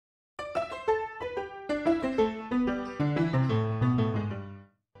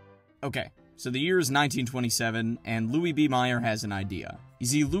Okay, so the year is 1927, and Louis B. Mayer has an idea. You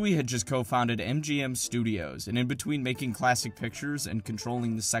see, Louis had just co-founded MGM Studios, and in between making classic pictures and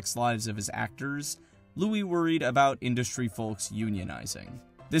controlling the sex lives of his actors, Louis worried about industry folks unionizing.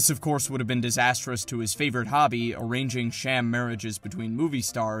 This, of course, would have been disastrous to his favorite hobby, arranging sham marriages between movie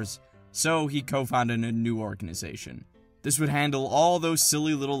stars, so he co-founded a new organization. This would handle all those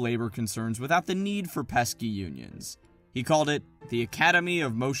silly little labor concerns without the need for pesky unions. He called it the Academy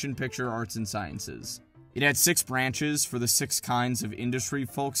of Motion Picture Arts and Sciences. It had 6 branches for the 6 kinds of industry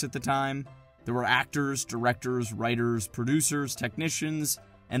folks at the time. There were actors, directors, writers, producers, technicians,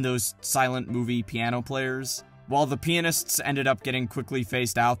 and those silent movie piano players. While the pianists ended up getting quickly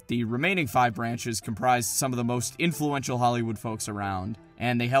phased out, the remaining 5 branches comprised some of the most influential Hollywood folks around,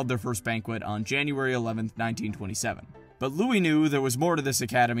 and they held their first banquet on January 11th, 1927. But Louis knew there was more to this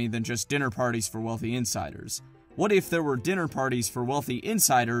academy than just dinner parties for wealthy insiders. What if there were dinner parties for wealthy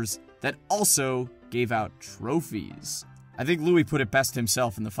insiders that also gave out trophies? I think Louis put it best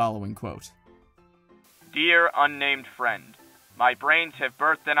himself in the following quote. Dear unnamed friend, my brains have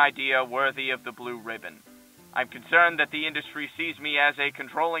birthed an idea worthy of the blue ribbon. I'm concerned that the industry sees me as a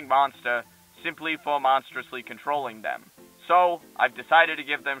controlling monster simply for monstrously controlling them. So, I've decided to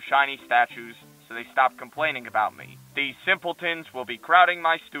give them shiny statues so they stop complaining about me. These simpletons will be crowding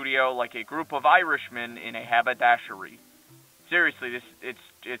my studio like a group of Irishmen in a haberdashery. Seriously,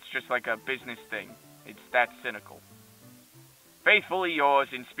 it's just like a business thing. It's that cynical. Faithfully yours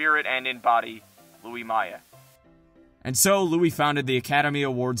in spirit and in body, Louis Mayer. And so, Louis founded the Academy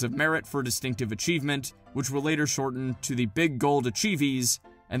Awards of Merit for Distinctive Achievement, which were later shortened to the Big Gold Achievees,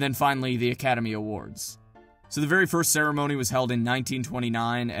 and then finally the Academy Awards. So the very first ceremony was held in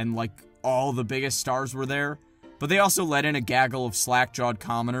 1929, and like all the biggest stars were there, but they also let in a gaggle of slack-jawed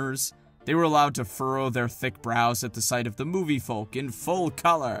commoners. They were allowed to furrow their thick brows at the sight of the movie folk in full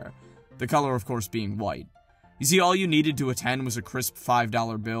color, the color of course being white. You see, all you needed to attend was a crisp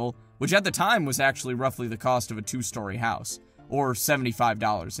 $5 bill, which at the time was actually roughly the cost of a 2-story house, or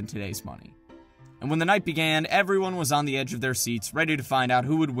 $75 in today's money. And when the night began, everyone was on the edge of their seats, ready to find out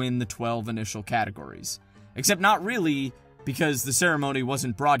who would win the 12 initial categories. Except not really, because the ceremony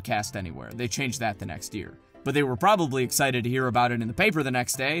wasn't broadcast anywhere. They changed that the next year. But they were probably excited to hear about it in the paper the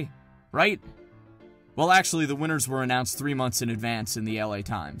next day, right? Well, actually, the winners were announced 3 months in advance in the LA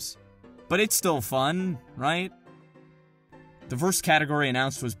Times. But it's still fun, right? The first category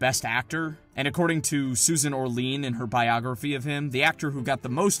announced was Best Actor, and according to Susan Orlean in her biography of him, the actor who got the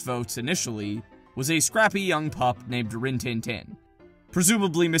most votes initially was a scrappy young pup named Rin Tin Tin.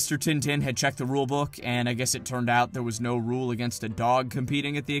 Presumably, Mr. Tintin had checked the rulebook, and I guess it turned out there was no rule against a dog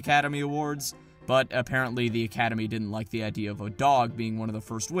competing at the Academy Awards, but apparently the Academy didn't like the idea of a dog being one of the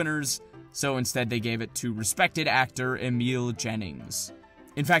first winners, so instead they gave it to respected actor Emile Jennings.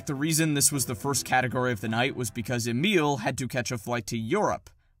 In fact, the reason this was the first category of the night was because Emile had to catch a flight to Europe,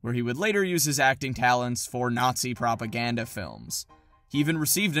 where he would later use his acting talents for Nazi propaganda films. He even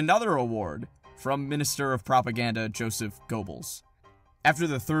received another award from Minister of Propaganda Joseph Goebbels. After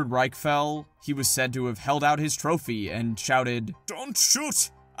the Third Reich fell, he was said to have held out his trophy and shouted, "Don't shoot!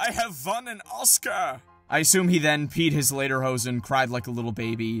 I have won an Oscar!" I assume he then peed his lederhosen, cried like a little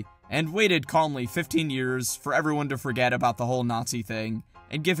baby, and waited calmly 15 years for everyone to forget about the whole Nazi thing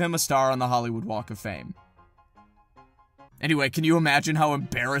and give him a star on the Hollywood Walk of Fame. Anyway, can you imagine how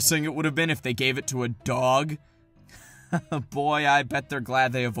embarrassing it would have been if they gave it to a dog? Boy, I bet they're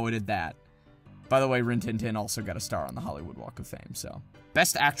glad they avoided that. By the way, Rin Tin Tin also got a star on the Hollywood Walk of Fame, so.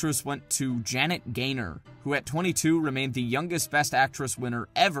 Best Actress went to Janet Gaynor, who at 22 remained the youngest Best Actress winner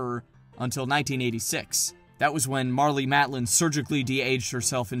ever until 1986. That was when Marlee Matlin surgically de-aged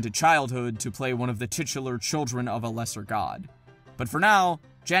herself into childhood to play one of the titular children of a lesser god. But for now,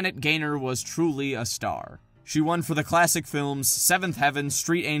 Janet Gaynor was truly a star. She won for the classic films Seventh Heaven,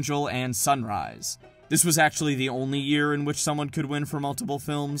 Street Angel, and Sunrise. This was actually the only year in which someone could win for multiple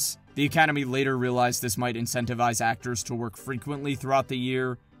films. The Academy later realized this might incentivize actors to work frequently throughout the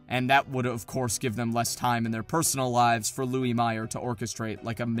year, and that would of course give them less time in their personal lives for Louis Mayer to orchestrate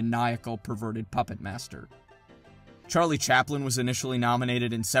like a maniacal, perverted puppet master. Charlie Chaplin was initially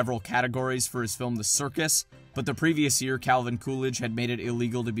nominated in several categories for his film The Circus, but the previous year Calvin Coolidge had made it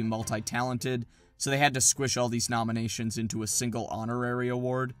illegal to be multi-talented, so they had to squish all these nominations into a single honorary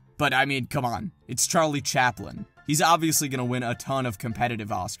award. But I mean, come on, it's Charlie Chaplin. He's obviously going to win a ton of competitive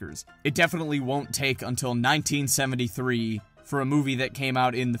Oscars. It definitely won't take until 1973 for a movie that came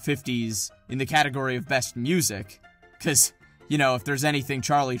out in the 50s in the category of Best Music. Because, you know, if there's anything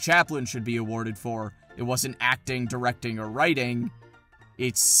Charlie Chaplin should be awarded for, it wasn't acting, directing, or writing.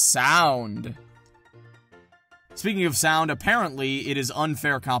 It's sound. Speaking of sound, apparently it is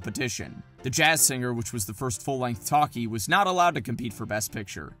unfair competition. The Jazz Singer, which was the first full-length talkie, was not allowed to compete for Best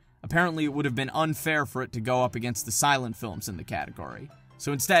Picture. Apparently it would have been unfair for it to go up against the silent films in the category.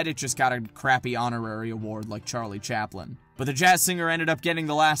 So instead, it just got a crappy honorary award like Charlie Chaplin. But the Jazz Singer ended up getting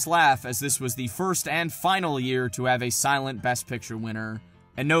the last laugh, as this was the first and final year to have a silent Best Picture winner.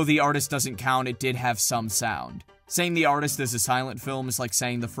 And no, The Artist doesn't count, it did have some sound. Saying The Artist is a silent film is like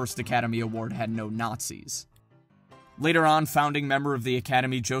saying the first Academy Award had no Nazis. Later on, founding member of the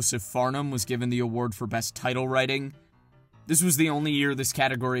Academy Joseph Farnham was given the award for Best Title Writing. This was the only year this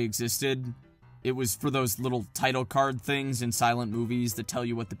category existed. It was for those little title card things in silent movies that tell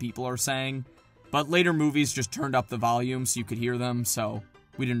you what the people are saying. But later movies just turned up the volume so you could hear them, so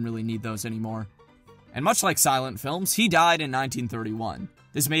we didn't really need those anymore. And much like silent films, he died in 1931.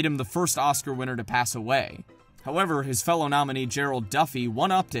 This made him the first Oscar winner to pass away. However, his fellow nominee Gerald Duffy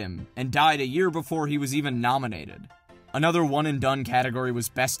one-upped him and died a year before he was even nominated. Another one-and-done category was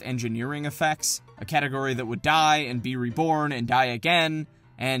Best Engineering Effects, a category that would die and be reborn and die again,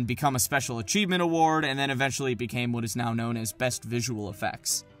 and become a Special Achievement Award, and then eventually became what is now known as Best Visual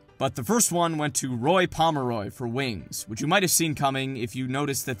Effects. But the first one went to Roy Pomeroy for Wings, which you might have seen coming if you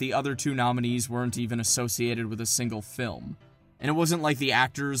noticed that the other two nominees weren't even associated with a single film. And it wasn't like the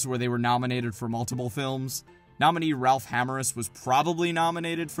actors where they were nominated for multiple films. Nominee Ralph Hammerus was probably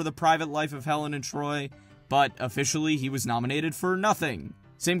nominated for The Private Life of Helen and Troy, but officially he was nominated for nothing.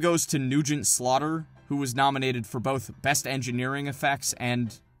 Same goes to Nugent Slaughter, who was nominated for both Best Engineering Effects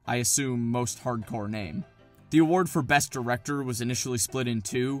and, I assume, Most Hardcore Name. The award for Best Director was initially split in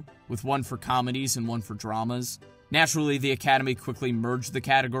two, with one for comedies and one for dramas. Naturally, the Academy quickly merged the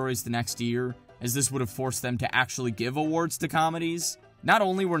categories the next year, as this would have forced them to actually give awards to comedies. Not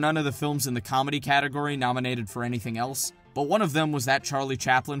only were none of the films in the comedy category nominated for anything else, but one of them was that Charlie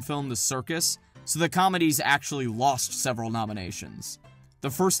Chaplin film, The Circus, so the comedies actually lost several nominations. The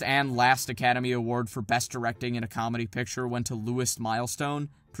first and last Academy Award for Best Directing in a Comedy Picture went to Louis Milestone,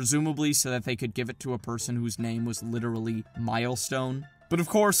 presumably so that they could give it to a person whose name was literally Milestone. But of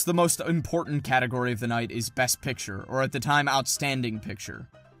course, the most important category of the night is Best Picture, or at the time, Outstanding Picture.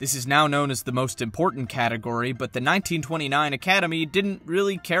 This is now known as the most important category, but the 1929 Academy didn't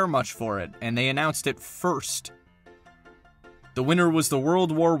really care much for it, and they announced it first. The winner was the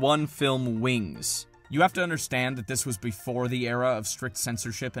World War I film Wings. You have to understand that this was before the era of strict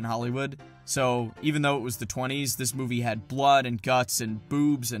censorship in Hollywood, so even though it was the 20s, this movie had blood and guts and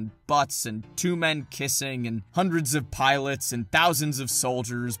boobs and butts and two men kissing and hundreds of pilots and thousands of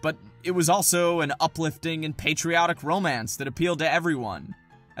soldiers, but it was also an uplifting and patriotic romance that appealed to everyone.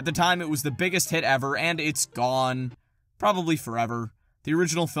 At the time, it was the biggest hit ever, and it's gone. Probably forever. The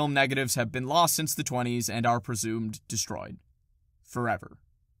original film negatives have been lost since the 20s and are presumed destroyed. Forever.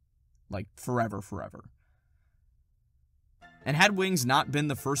 Like, forever. And had Wings not been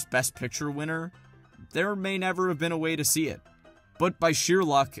the first Best Picture winner, there may never have been a way to see it. But by sheer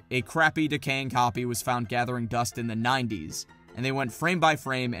luck, a crappy, decaying copy was found gathering dust in the 90s, and they went frame by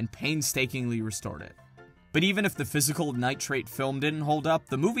frame and painstakingly restored it. But even if the physical nitrate film didn't hold up,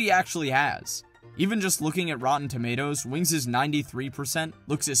 the movie actually has. Even just looking at Rotten Tomatoes, Wings' 93%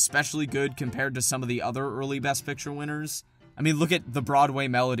 looks especially good compared to some of the other early Best Picture winners. I mean, look at The Broadway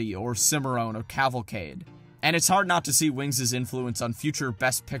Melody, or Cimarron, or Cavalcade. And it's hard not to see Wings' influence on future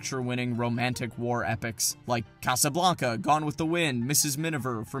Best Picture-winning romantic war epics like Casablanca, Gone with the Wind, Mrs.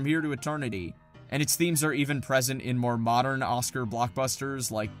 Miniver, From Here to Eternity. And its themes are even present in more modern Oscar blockbusters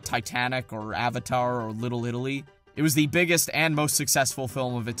like Titanic or Avatar or Little Italy. It was the biggest and most successful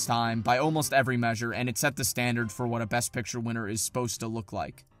film of its time by almost every measure, and it set the standard for what a Best Picture winner is supposed to look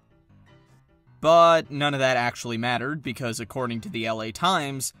like. But none of that actually mattered, because according to the LA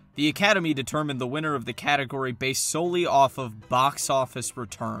Times, the Academy determined the winner of the category based solely off of box office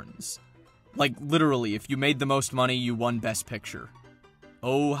returns. Like, literally, if you made the most money, you won Best Picture.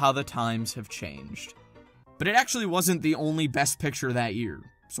 Oh, how the times have changed. But it actually wasn't the only Best Picture that year,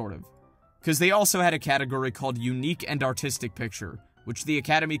 sort of. Because they also had a category called Unique and Artistic Picture, which the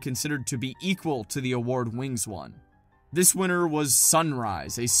Academy considered to be equal to the award Wings won. This winner was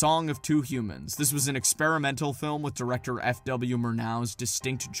Sunrise, A Song of Two Humans. This was an experimental film with director F.W. Murnau's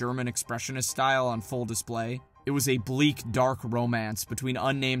distinct German expressionist style on full display. It was a bleak, dark romance between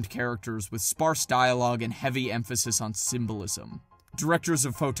unnamed characters with sparse dialogue and heavy emphasis on symbolism. Directors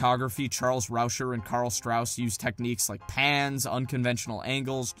of photography Charles Rauscher and Karl Strauss used techniques like pans, unconventional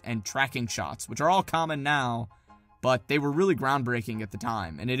angles, and tracking shots, which are all common now, but they were really groundbreaking at the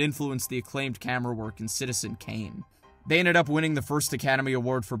time, and it influenced the acclaimed camera work in Citizen Kane. They ended up winning the first Academy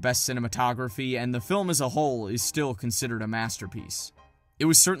Award for Best Cinematography, and the film as a whole is still considered a masterpiece. It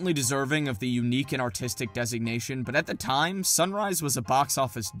was certainly deserving of the unique and artistic designation, but at the time, Sunrise was a box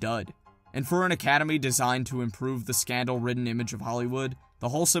office dud. And for an Academy designed to improve the scandal-ridden image of Hollywood, the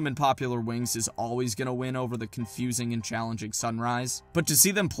wholesome and popular Wings is always going to win over the confusing and challenging Sunrise. But to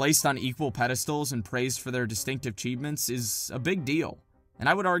see them placed on equal pedestals and praised for their distinctive achievements is a big deal. And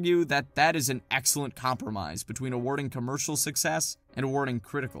I would argue that that is an excellent compromise between awarding commercial success and awarding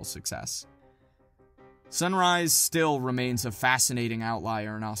critical success. Sunrise still remains a fascinating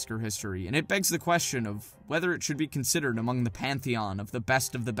outlier in Oscar history, and it begs the question of whether it should be considered among the pantheon of the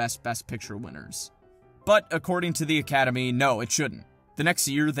best Best Picture winners. But according to the Academy, no, it shouldn't. The next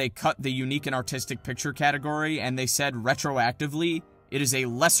year, they cut the Unique and Artistic Picture category, and they said retroactively, it is a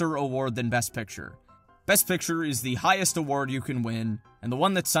lesser award than Best Picture. Best Picture is the highest award you can win, and the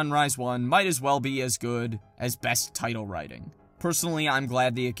one that Sunrise won might as well be as good as Best Title Writing. Personally, I'm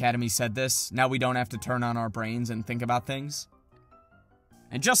glad the Academy said this. Now we don't have to turn on our brains and think about things.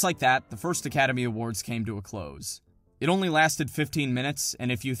 And just like that, the first Academy Awards came to a close. It only lasted 15 minutes,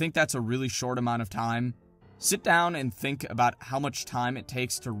 and if you think that's a really short amount of time, sit down and think about how much time it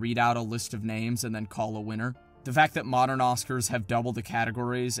takes to read out a list of names and then call a winner. The fact that modern Oscars have doubled the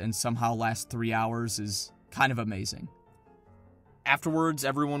categories and somehow last 3 hours is kind of amazing. Afterwards,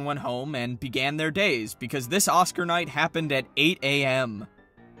 everyone went home and began their days, because this Oscar night happened at 8 a.m.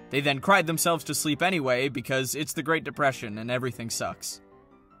 They then cried themselves to sleep anyway, because it's the Great Depression and everything sucks.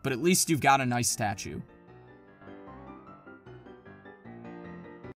 But at least you've got a nice statue.